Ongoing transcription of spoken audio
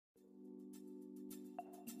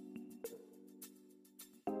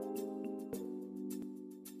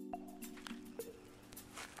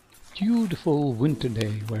beautiful winter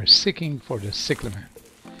day, we're seeking for the cyclamen.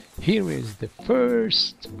 Here is the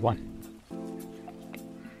first one.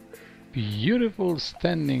 Beautiful,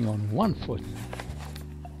 standing on one foot.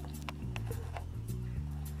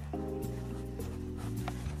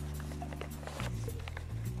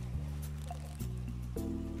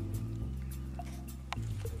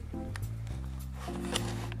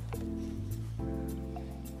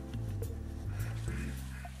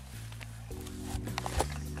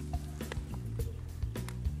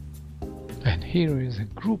 And here is a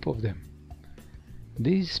group of them.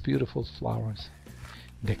 These beautiful flowers,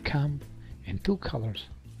 they come in two colors,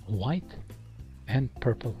 white and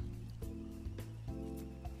purple.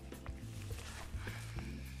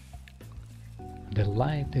 The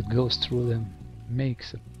light that goes through them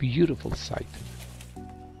makes a beautiful sight.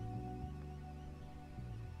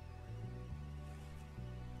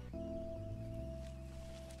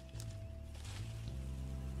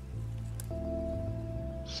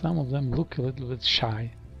 Some of them look a little bit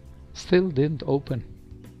shy, still didn't open.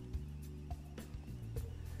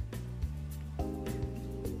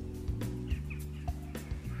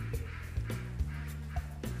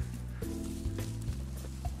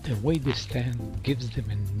 The way they stand gives them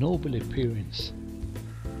a noble appearance.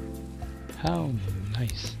 How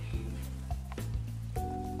nice!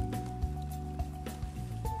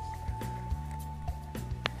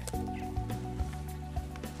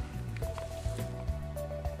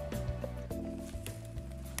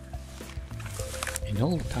 In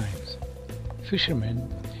old times, fishermen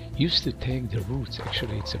used to take the roots,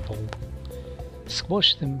 actually it's a bowl,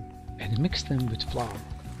 squash them and mix them with flour.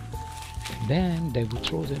 Then they would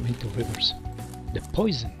throw them into rivers. The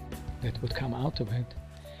poison that would come out of it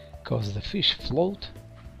caused the fish float,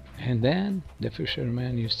 and then the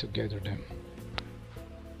fishermen used to gather them.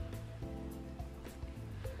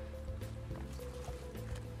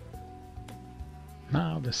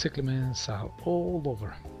 Now the cyclamens are all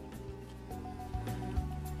over.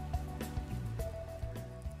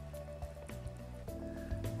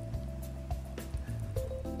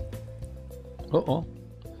 Uh-oh,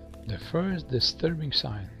 the first disturbing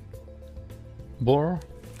sign. Boar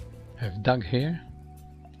have dug here,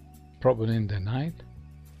 probably in the night,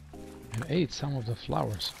 and ate some of the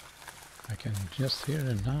flowers. I can just hear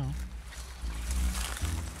them now.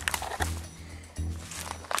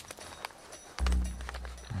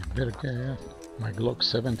 I better get my Glock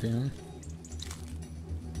 17,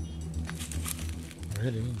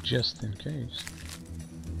 really, just in case.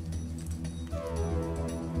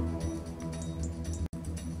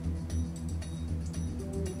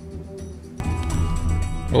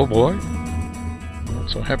 Oh boy, I'm not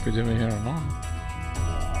so happy to be here now.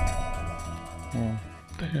 Oh,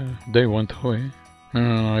 they went away.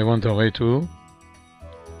 I went away too.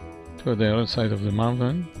 To the other side of the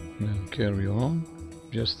mountain. And carry on.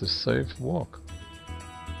 Just a safe walk.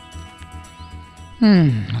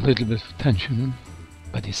 A little bit of tension,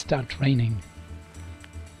 but it starts raining.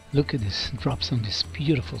 Look at this, drops on these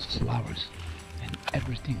beautiful flowers, and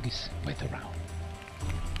everything is wet around.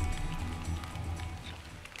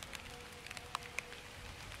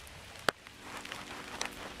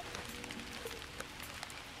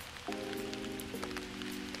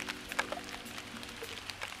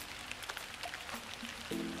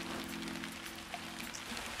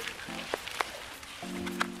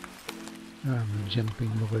 I'm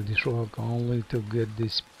jumping over this rock only to get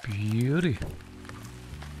this beauty.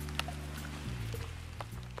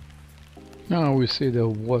 Now we see the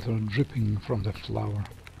water dripping from the flower.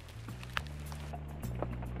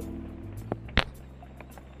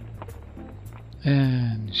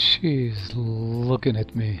 And she's looking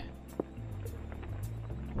at me.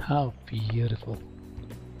 How beautiful.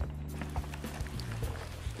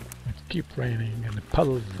 It keeps raining and the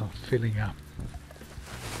puddles are filling up.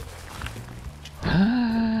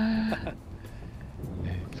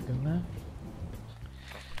 Let's go now.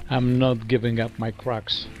 I'm not giving up my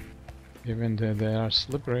Crocs, even though they are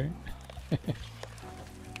slippery.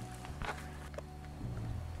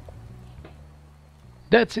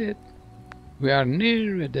 That's it. We are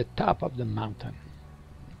near at the top of the mountain.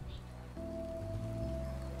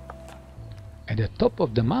 At the top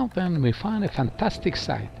of the mountain we find a fantastic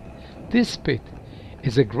sight. This pit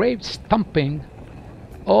is a great stomping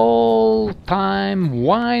all-time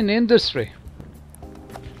wine industry.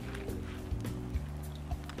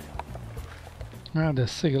 Now the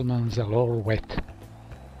cyclamens are all wet.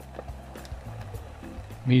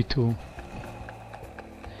 Me too.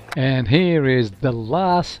 And here is the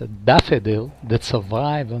last daffodil that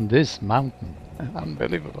survived on this mountain.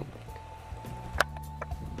 Unbelievable.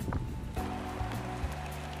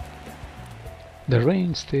 The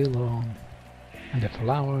rain's still on, and the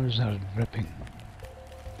flowers are dripping.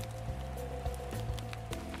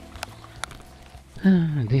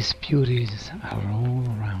 These beauties are all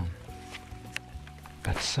around,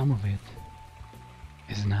 but some of it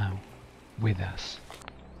is now with us.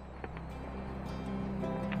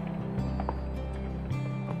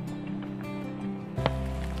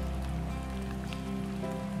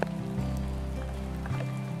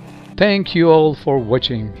 Thank you all for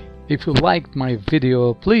watching. If you liked my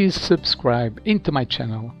video, please subscribe into my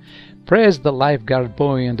channel. Press the lifeguard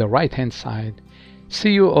buoy on the right hand side.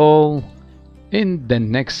 See you all in the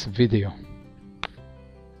next video.